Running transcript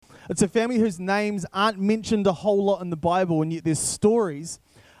It's a family whose names aren't mentioned a whole lot in the Bible, and yet their stories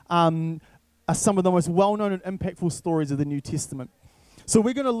are some of the most well-known and impactful stories of the New Testament. So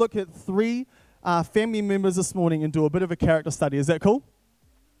we're going to look at three family members this morning and do a bit of a character study. Is that cool?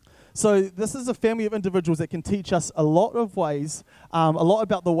 So this is a family of individuals that can teach us a lot of ways, a lot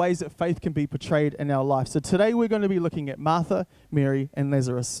about the ways that faith can be portrayed in our life. So today we're going to be looking at Martha, Mary, and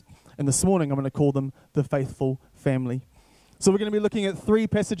Lazarus. And this morning I'm going to call them the faithful family. So we're going to be looking at three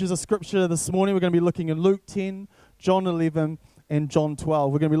passages of Scripture this morning. We're going to be looking at Luke 10, John 11, and John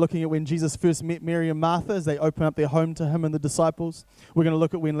 12. We're going to be looking at when Jesus first met Mary and Martha as they open up their home to him and the disciples. We're going to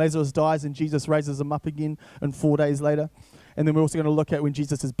look at when Lazarus dies and Jesus raises him up again and 4 days later. And then we're also going to look at when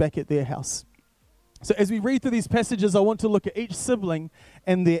Jesus is back at their house. So as we read through these passages, I want to look at each sibling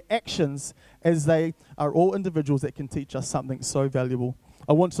and their actions, as they are all individuals that can teach us something so valuable.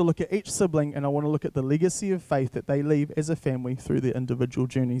 I want to look at each sibling, and I want to look at the legacy of faith that they leave as a family through their individual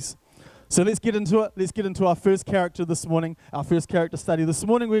journeys. So let's get into it. Let's get into our first character this morning, our first character study. This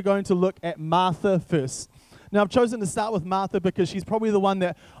morning we're going to look at Martha first. Now I've chosen to start with Martha because she's probably the one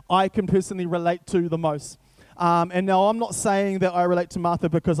that I can personally relate to the most. And now I'm not saying that I relate to Martha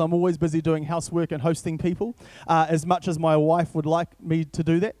because I'm always busy doing housework and hosting people, as much as my wife would like me to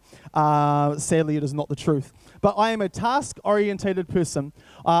do that. Sadly, it is not the truth. But I am a task-orientated person.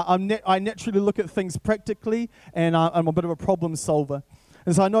 I naturally look at things practically, and I'm a bit of a problem solver.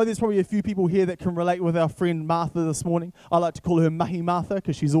 And so I know there's probably a few people here that can relate with our friend Martha this morning. I like to call her Mahi Martha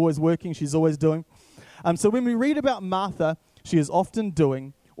because she's always working, she's always doing. So when we read about Martha, she is often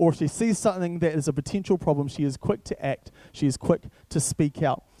doing, or if she sees something that is a potential problem, she is quick to act. She is quick to speak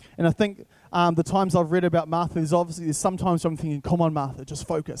out. And I think the times I've read about Martha, there's sometimes I'm thinking, come on, Martha, just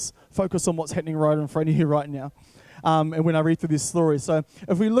focus. Focus on what's happening right in front of you right now. And when I read through this story. So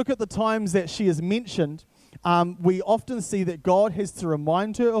if we look at the times that she is mentioned, we often see that God has to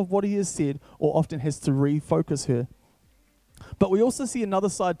remind her of what he has said, or often has to refocus her. But we also see another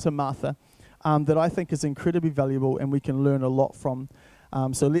side to Martha that I think is incredibly valuable and we can learn a lot from.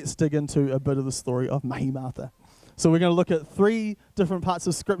 So let's dig into a bit of the story of Mahi Martha. So we're going to look at three different parts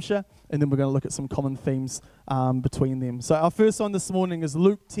of Scripture, and then we're going to look at some common themes between them. So our first one this morning is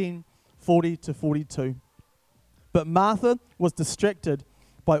Luke 10, 40 to 42. But Martha was distracted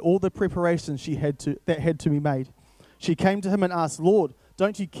by all the preparations that had to be made. She came to him and asked, "Lord,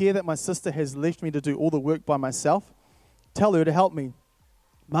 don't you care that my sister has left me to do all the work by myself? Tell her to help me."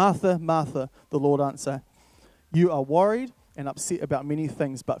 "Martha, Martha," the Lord answered, "you are worried and upset about many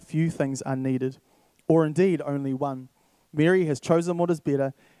things, but few things are needed, or indeed only one. Mary has chosen what is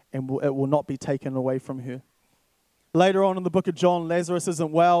better, and it will not be taken away from her." Later on in the book of John, Lazarus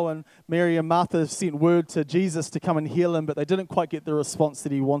isn't well, and Mary and Martha sent word to Jesus to come and heal him, but they didn't quite get the response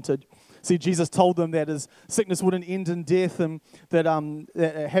that he wanted. See, Jesus told them that his sickness wouldn't end in death, and that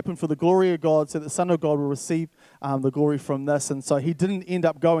it happened for the glory of God, so the Son of God will receive the glory from this. And so he didn't end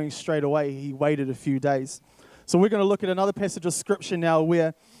up going straight away. He waited a few days. So we're going to look at another passage of Scripture now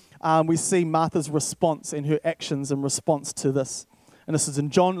where we see Martha's response and her actions in response to this. And this is in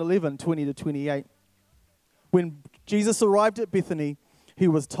John 11, 20 to 28. When Jesus arrived at Bethany, he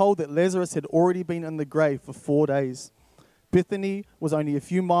was told that Lazarus had already been in the grave for 4 days. Bethany was only a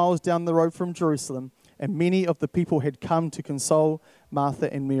few miles down the road from Jerusalem, and many of the people had come to console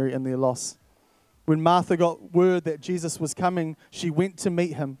Martha and Mary in their loss. When Martha got word that Jesus was coming, she went to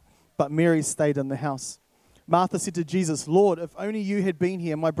meet him, but Mary stayed in the house. Martha said to Jesus, "Lord, if only you had been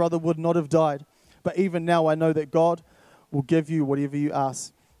here, my brother would not have died. But even now I know that God will give you whatever you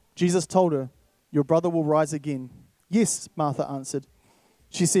ask." Jesus told her, "Your brother will rise again." "Yes," Martha answered.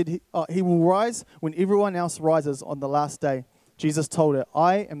 She said, he will rise when everyone else rises on the last day." Jesus told her,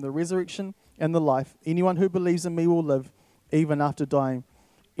 "I am the resurrection and the life. Anyone who believes in me will live, even after dying.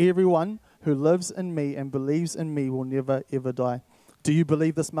 Everyone who lives in me and believes in me will never, ever die." "Do you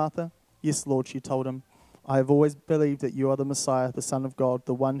believe this, Martha?" "Yes, Lord," she told him. "I have always believed that you are the Messiah, the Son of God,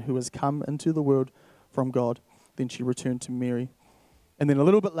 the one who has come into the world from God." Then she returned to Mary. And then a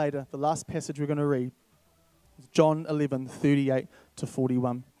little bit later, the last passage we're going to read is John 11, 38 to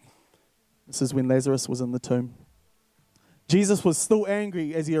 41. This is when Lazarus was in the tomb. Jesus was still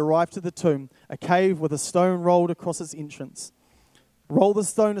angry as he arrived to the tomb, a cave with a stone rolled across its entrance. "Roll the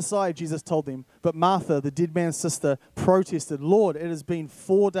stone aside," Jesus told them. But Martha, the dead man's sister, protested, "Lord, it has been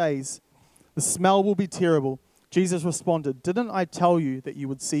 4 days. The smell will be terrible." Jesus responded, "Didn't I tell you that you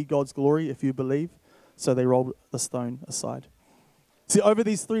would see God's glory if you believe?" So they rolled the stone aside. See, over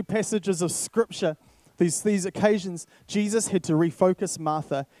these three passages of Scripture, these occasions, Jesus had to refocus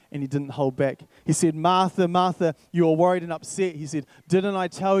Martha, and he didn't hold back. He said, "Martha, Martha, you are worried and upset." He said, "Didn't I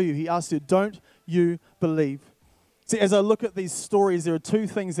tell you?" He asked her, "Don't you believe?" See, as I look at these stories, there are two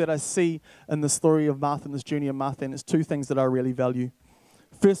things that I see in the story of Martha and this journey of Martha, and it's two things that I really value.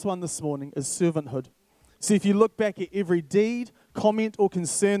 First one this morning is servanthood. See, if you look back at every deed, comment, or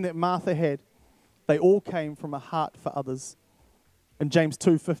concern that Martha had, they all came from a heart for others. In James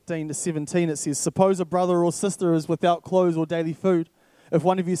 2:15-17, it says, "Suppose a brother or sister is without clothes or daily food. If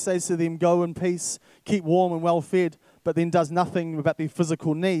one of you says to them, 'Go in peace, keep warm and well fed,' but then does nothing about their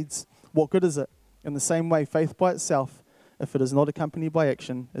physical needs, what good is it? In the same way, faith by itself, if it is not accompanied by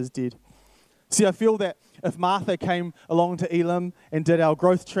action, is dead." See, I feel that if Martha came along to Elim and did our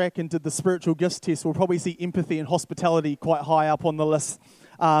growth track and did the spiritual gifts test, we'll probably see empathy and hospitality quite high up on the list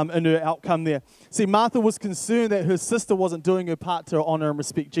in her outcome there. See, Martha was concerned that her sister wasn't doing her part to honor and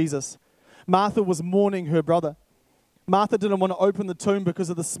respect Jesus. Martha was mourning her brother. Martha didn't want to open the tomb because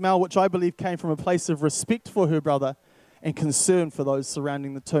of the smell, which I believe came from a place of respect for her brother and concern for those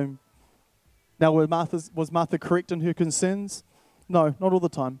surrounding the tomb. Now, was Martha correct in her concerns? No, not all the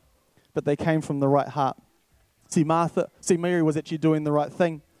time, but they came from the right heart. See, Mary was actually doing the right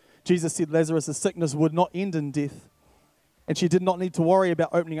thing. Jesus said Lazarus' sickness would not end in death, and she did not need to worry about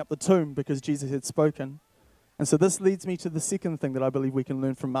opening up the tomb because Jesus had spoken. And so this leads me to the second thing that I believe we can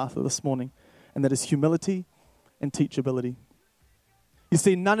learn from Martha this morning, and that is humility and teachability. You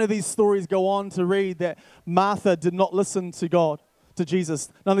see, none of these stories go on to read that Martha did not listen to God, to Jesus.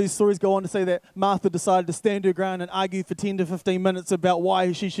 None of these stories go on to say that Martha decided to stand her ground and argue for 10 to 15 minutes about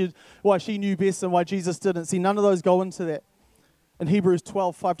why she knew best and why Jesus didn't. See, none of those go into that. In Hebrews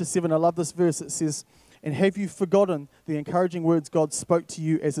 12:5-7, I love this verse. It says, "And have you forgotten the encouraging words God spoke to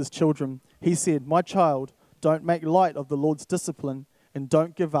you as his children? He said, 'My child, don't make light of the Lord's discipline and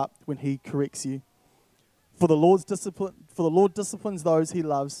don't give up when he corrects you. For the Lord disciplines those he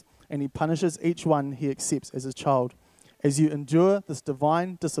loves, and he punishes each one he accepts as his child. As you endure this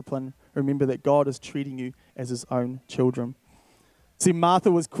divine discipline, remember that God is treating you as his own children.'" See, Martha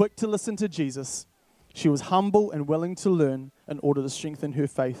was quick to listen to Jesus. She was humble and willing to learn in order to strengthen her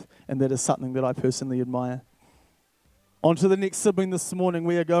faith, and that is something that I personally admire. On to the next sibling this morning,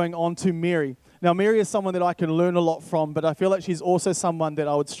 we are going on to Mary. Now, Mary is someone that I can learn a lot from, but I feel like she's also someone that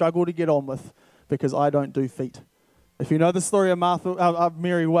I would struggle to get on with because I don't do feet. If you know the story of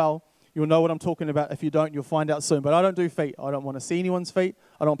Mary well, you'll know what I'm talking about. If you don't, you'll find out soon. But I don't do feet. I don't want to see anyone's feet.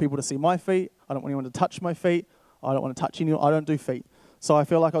 I don't want people to see my feet. I don't want anyone to touch my feet. I don't want to touch anyone. I don't do feet. So I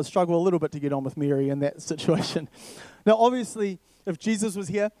feel like I would struggle a little bit to get on with Mary in that situation. Now, obviously, if Jesus was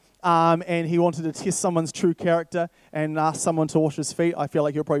here and he wanted to test someone's true character and ask someone to wash his feet, I feel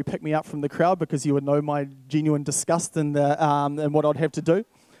like he'll probably pick me up from the crowd because he would know my genuine disgust and what I'd have to do.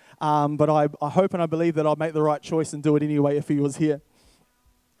 But I hope and I believe that I'll make the right choice and do it anyway if he was here.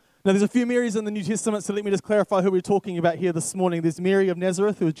 Now, there's a few Marys in the New Testament, so let me just clarify who we're talking about here this morning. There's Mary of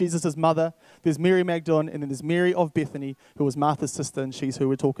Nazareth, who was Jesus' mother. There's Mary Magdalene, and then there's Mary of Bethany, who was Martha's sister, and she's who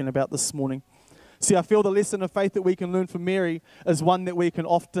we're talking about this morning. See, I feel the lesson of faith that we can learn from Mary is one that we can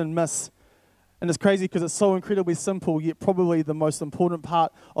often miss. And it's crazy because it's so incredibly simple, yet probably the most important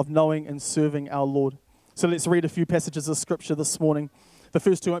part of knowing and serving our Lord. So let's read a few passages of Scripture this morning. The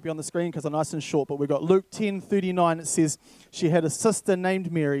first two won't be on the screen because they're nice and short, but we've got Luke 10:39. It says, "She had a sister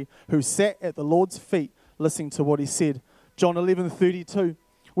named Mary who sat at the Lord's feet listening to what he said." John 11:32,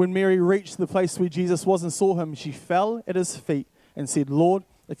 "When Mary reached the place where Jesus was and saw him, she fell at his feet and said, 'Lord,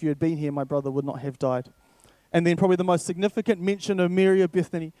 if you had been here, my brother would not have died.'" And then probably the most significant mention of Mary of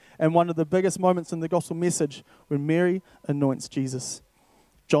Bethany and one of the biggest moments in the gospel message, when Mary anoints Jesus.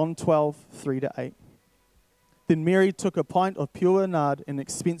 John 12:3-8. "Then Mary took a pint of pure nard, an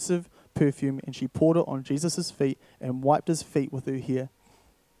expensive perfume, and she poured it on Jesus' feet and wiped his feet with her hair.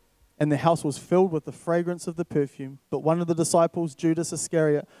 And the house was filled with the fragrance of the perfume. But one of the disciples, Judas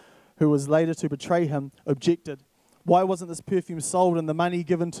Iscariot, who was later to betray him, objected. 'Why wasn't this perfume sold and the money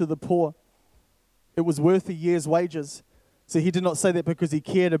given to the poor? It was worth a year's wages.' So he did not say that because he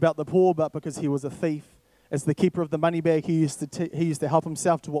cared about the poor, but because he was a thief. As the keeper of the money bag, he used to help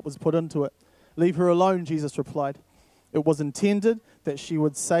himself to what was put into it. 'Leave her alone,' Jesus replied. 'It was intended that she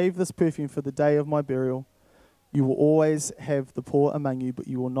would save this perfume for the day of my burial. You will always have the poor among you, but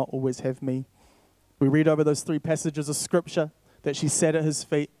you will not always have me.'" We read over those three passages of Scripture that she sat at his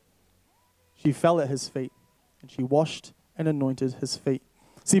feet, she fell at his feet, and she washed and anointed his feet.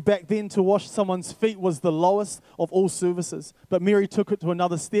 See, back then to wash someone's feet was the lowest of all services. But Mary took it to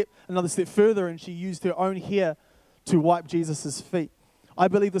another step further, and she used her own hair to wipe Jesus' feet. I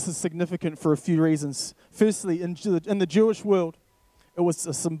believe this is significant for a few reasons. Firstly, in the Jewish world, it was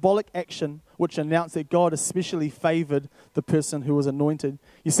a symbolic action which announced that God especially favored the person who was anointed.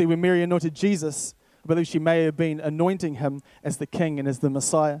 You see, when Mary anointed Jesus, I believe she may have been anointing him as the king and as the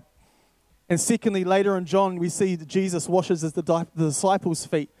Messiah. And secondly, later in John, we see that Jesus washes the disciples'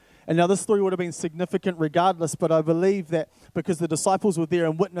 feet. And now this story would have been significant regardless, but I believe that because the disciples were there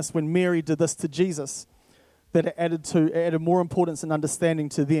and witnessed when Mary did this to Jesus, that it added more importance and understanding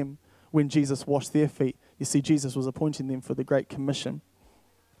to them when Jesus washed their feet. You see, Jesus was appointing them for the Great Commission.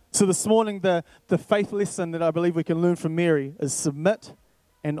 So this morning, the faith lesson that I believe we can learn from Mary is submit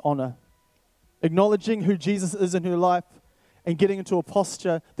and honor. Acknowledging who Jesus is in her life and getting into a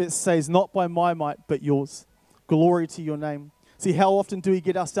posture that says, not by my might, but yours. Glory to your name. See, how often do we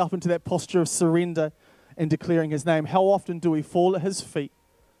get ourselves into that posture of surrender and declaring his name? How often do we fall at his feet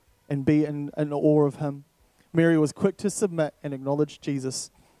and be in awe of him? Mary was quick to submit and acknowledge Jesus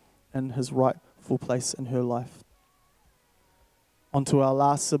in his rightful place in her life. On to our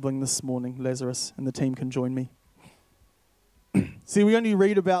last sibling this morning, Lazarus, and the team can join me. See, we only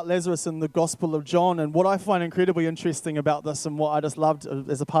read about Lazarus in the Gospel of John, and what I find incredibly interesting about this and what I just loved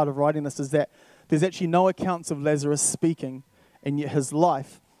as a part of writing this is that there's actually no accounts of Lazarus speaking, and yet his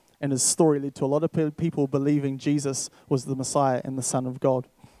life and his story led to a lot of people believing Jesus was the Messiah and the Son of God.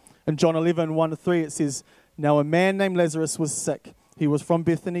 In John 11, 1-3, it says, "Now a man named Lazarus was sick. He was from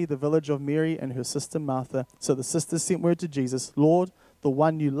Bethany, the village of Mary and her sister Martha. So the sisters sent word to Jesus, 'Lord, the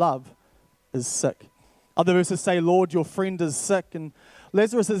one you love is sick.'" Other verses say, "Lord, your friend is sick." And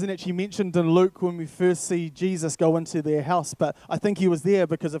Lazarus isn't actually mentioned in Luke when we first see Jesus go into their house, but I think he was there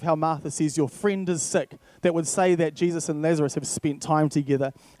because of how Martha says, "Your friend is sick." That would say that Jesus and Lazarus have spent time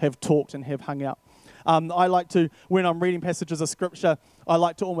together, have talked and have hung out. I like to, when I'm reading passages of Scripture, I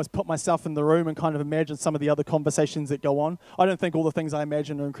like to almost put myself in the room and kind of imagine some of the other conversations that go on. I don't think all the things I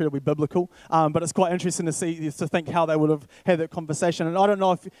imagine are incredibly biblical, but it's quite interesting to think how they would have had that conversation. And I don't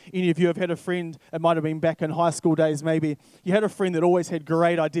know if any of you have had a friend, it might have been back in high school days maybe, you had a friend that always had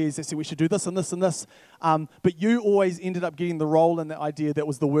great ideas. They said, "We should do this and this and this," but you always ended up getting the role in the idea that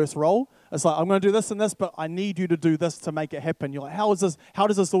was the worst role. It's like, "I'm going to do this and this, but I need you to do this to make it happen." You're like, how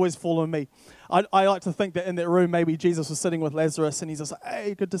does this always fall on me? I like to think that in that room, maybe Jesus was sitting with Lazarus and he's just like,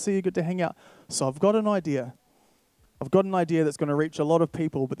 "Hey, good to see you, good to hang out. So I've got an idea. I've got an idea that's going to reach a lot of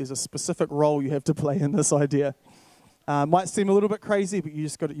people, but there's a specific role you have to play in this idea. Might seem a little bit crazy, but you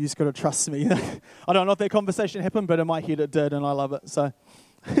just got to trust me." I don't know if that conversation happened, but in my head it did, and I love it. So,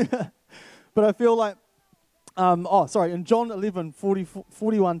 but I feel like, in John 11,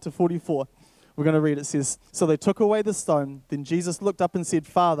 41-44, we're going to read, it says, "So they took away the stone. Then Jesus looked up and said,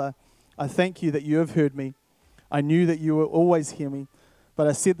 'Father, I thank you that you have heard me. I knew that you will always hear me. But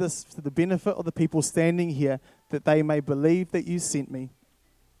I said this for the benefit of the people standing here, that they may believe that you sent me.'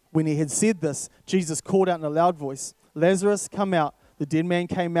 When he had said this, Jesus called out in a loud voice, 'Lazarus, come out.' The dead man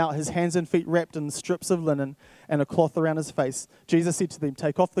came out, his hands and feet wrapped in strips of linen and a cloth around his face. Jesus said to them,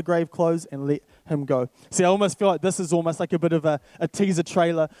 'Take off the grave clothes and let him go.'" See, I almost feel like this is almost like a bit of a teaser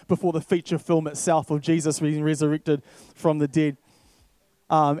trailer before the feature film itself of Jesus being resurrected from the dead.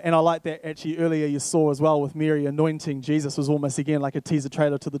 And I like that actually earlier you saw as well with Mary anointing Jesus was almost again like a teaser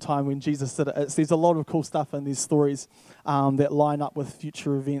trailer to the time when Jesus did it. There's a lot of cool stuff in these stories that line up with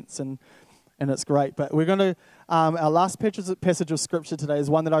future events and it's great. But we're going to, our last passage of Scripture today is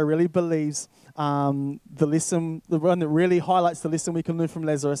one that I really believe's the one that really highlights the lesson we can learn from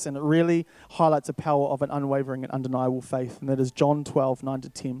Lazarus, and it really highlights the power of an unwavering and undeniable faith, and that is John 12,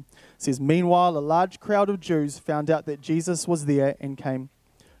 9-10. It says, "Meanwhile, a large crowd of Jews found out that Jesus was there and came,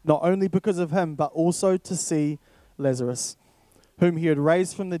 not only because of him, but also to see Lazarus, whom he had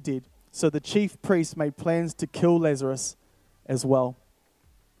raised from the dead. So the chief priests made plans to kill Lazarus as well."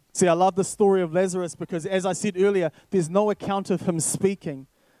 See, I love the story of Lazarus because, as I said earlier, there's no account of him speaking,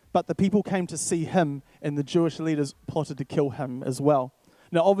 but the people came to see him, and the Jewish leaders plotted to kill him as well.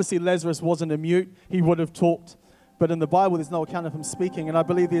 Now, obviously, Lazarus wasn't a mute. He would have talked, but in the Bible, there's no account of him speaking, and I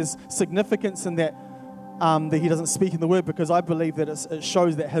believe there's significance in that, that he doesn't speak in the word, because I believe that it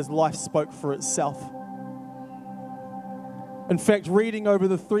shows that his life spoke for itself. In fact, reading over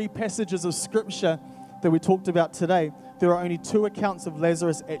the 3 passages of Scripture that we talked about today, there are only 2 accounts of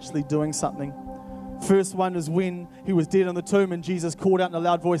Lazarus actually doing something. First one is when he was dead in the tomb and Jesus called out in a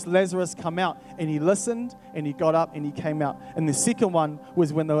loud voice, "Lazarus, come out." And he listened and he got up and he came out. And the second one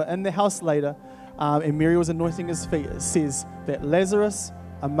was when they were in the house later and Mary was anointing his feet. It says that Lazarus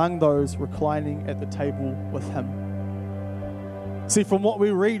among those reclining at the table with him. See, from what we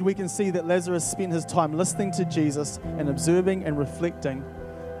read, we can see that Lazarus spent his time listening to Jesus and observing and reflecting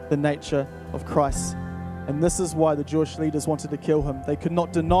the nature of Christ. And this is why the Jewish leaders wanted to kill him. They could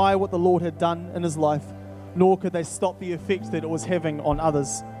not deny what the Lord had done in his life, nor could they stop the effect that it was having on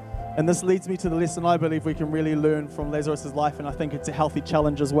others. And this leads me to the lesson I believe we can really learn from Lazarus' life, and I think it's a healthy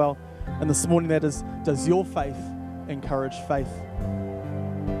challenge as well. And this morning that is, does your faith encourage faith?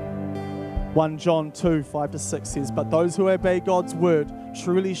 1 John 2, 5-6 says, "But those who obey God's word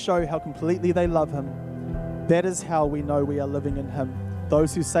truly show how completely they love him. That is how we know we are living in him.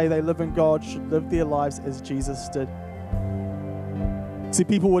 Those who say they live in God should live their lives as Jesus did." See,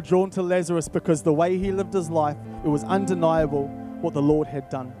 people were drawn to Lazarus because the way he lived his life, it was undeniable what the Lord had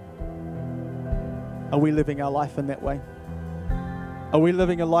done. Are we living our life in that way? Are we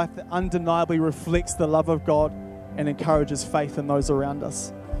living a life that undeniably reflects the love of God and encourages faith in those around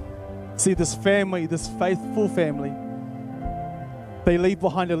us? See, this family, this faithful family, they leave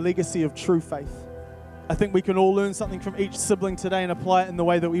behind a legacy of true faith. I think we can all learn something from each sibling today and apply it in the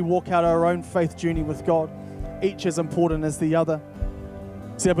way that we walk out our own faith journey with God, each as important as the other.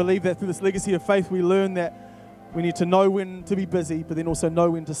 See, I believe that through this legacy of faith, we learn that we need to know when to be busy, but then also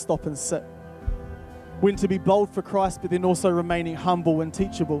know when to stop and sit. When to be bold for Christ, but then also remaining humble and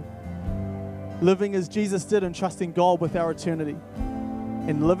teachable. Living as Jesus did and trusting God with our eternity.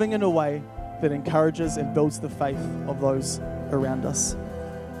 And living in a way that encourages and builds the faith of those around us.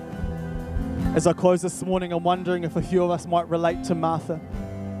 As I close this morning, I'm wondering if a few of us might relate to Martha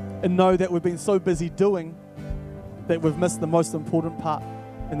and know that we've been so busy doing that we've missed the most important part,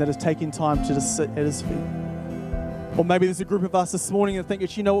 and that is taking time to just sit at his feet. Or maybe there's a group of us this morning that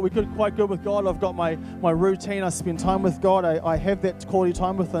think, you know what, we're quite good with God. I've got my routine. I spend time with God. I have that quality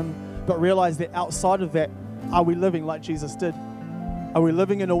time with him, but realize that outside of that, are we living like Jesus did? Are we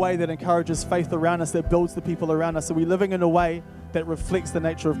living in a way that encourages faith around us, that builds the people around us? Are we living in a way that reflects the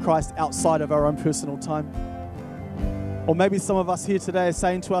nature of Christ outside of our own personal time? Or maybe some of us here today are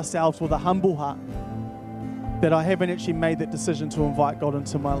saying to ourselves with a humble heart that I haven't actually made that decision to invite God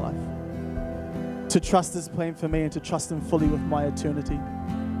into my life, to trust his plan for me and to trust him fully with my eternity.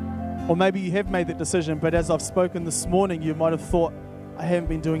 Or maybe you have made that decision, but as I've spoken this morning, you might have thought, I haven't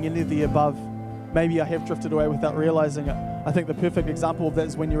been doing any of the above. Maybe I have drifted away without realizing it. I think the perfect example of that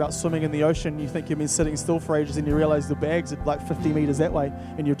is when you're out swimming in the ocean, you think you've been sitting still for ages and you realize the bags are like 50 meters that way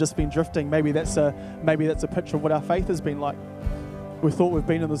and you've just been drifting. Maybe that's a picture of what our faith has been like. We thought we've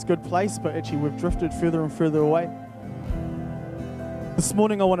been in this good place, but actually we've drifted further and further away. This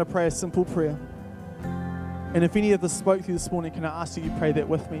morning I want to pray a simple prayer. And if any of this spoke to you this morning, can I ask that you pray that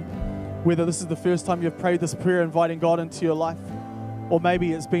with me? Whether this is the first time you've prayed this prayer, inviting God into your life, or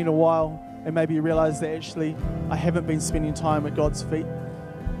maybe it's been a while and maybe you realize that actually I haven't been spending time at God's feet.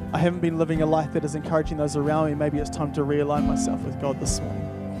 I haven't been living a life that is encouraging those around me. Maybe it's time to realign myself with God this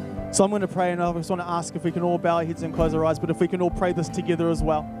morning. So I'm going to pray, and I just want to ask if we can all bow our heads and close our eyes, but if we can all pray this together as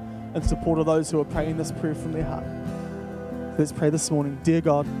well in support of those who are praying this prayer from their heart. Let's pray this morning. Dear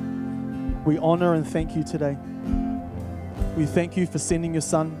God, we honor and thank you today. We thank you for sending your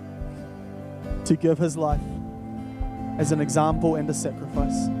Son to give his life as an example and a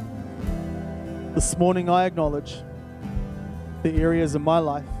sacrifice. This morning I acknowledge the areas in my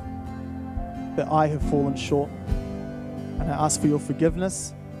life that I have fallen short, and I ask for your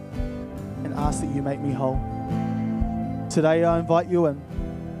forgiveness and ask that you make me whole. Today I invite you in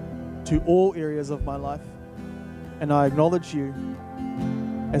to all areas of my life, and I acknowledge you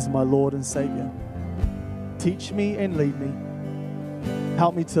as my Lord and Savior. Teach me and lead me.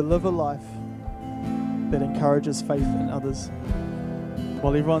 Help me to live a life that encourages faith in others.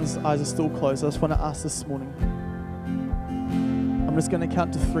 While everyone's eyes are still closed, I just want to ask this morning. I'm just going to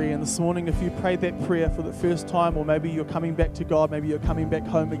count to 3, and this morning if you prayed that prayer for the first time, or maybe you're coming back to God, maybe you're coming back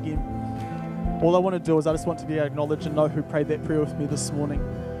home again, all I want to do is I just want to be acknowledged and know who prayed that prayer with me this morning.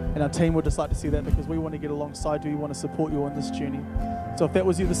 And our team would just like to see that, because we want to get alongside you. We want to support you on this journey. So if that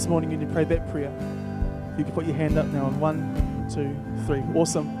was you this morning and you prayed that prayer, you can put your hand up now on 1, 2, 3.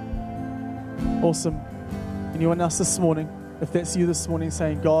 Awesome. Anyone else this morning? If that's you this morning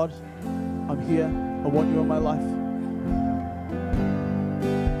saying, God, I'm here. I want you in my life.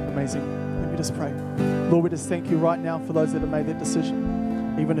 Amazing. Let me just pray. Lord, we just thank you right now for those that have made that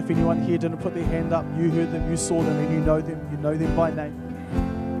decision. Even if anyone here didn't put their hand up, you heard them, you saw them, and you know them by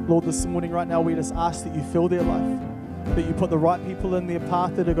name. Lord, this morning right now we just ask that you fill their life, that you put the right people in their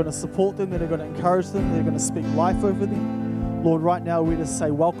path that are going to support them, that are going to encourage them, that are going to speak life over them. Lord, right now we just say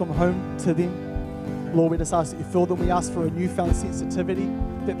welcome home to them. Lord, we just ask that you fill them. We ask for a newfound sensitivity,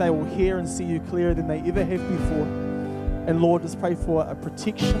 that they will hear and see you clearer than they ever have before. And Lord, just pray for a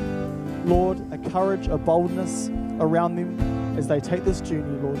protection, Lord, a courage, a boldness around them as they take this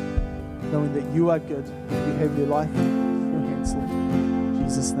journey, Lord, knowing that you are good, you have their life in your hands, Lord. In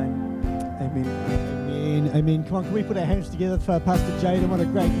Jesus' name, amen. Amen. Come on, can we put our hands together for Pastor Jaden? What a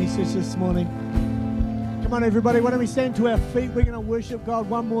great message this morning. Come on, everybody, why don't we stand to our feet? We're going to worship God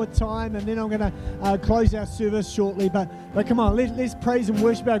one more time, and then I'm going to close our service shortly. But come on, let's praise and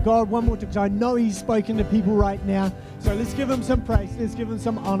worship our God one more time, because I know He's spoken to people right now. So let's give Him some praise. Let's give Him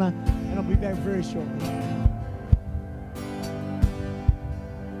some honor. And I'll be back very shortly.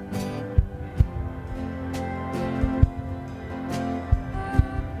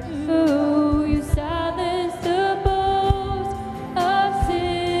 You silence the boast of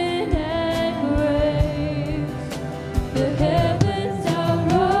sin and grace. The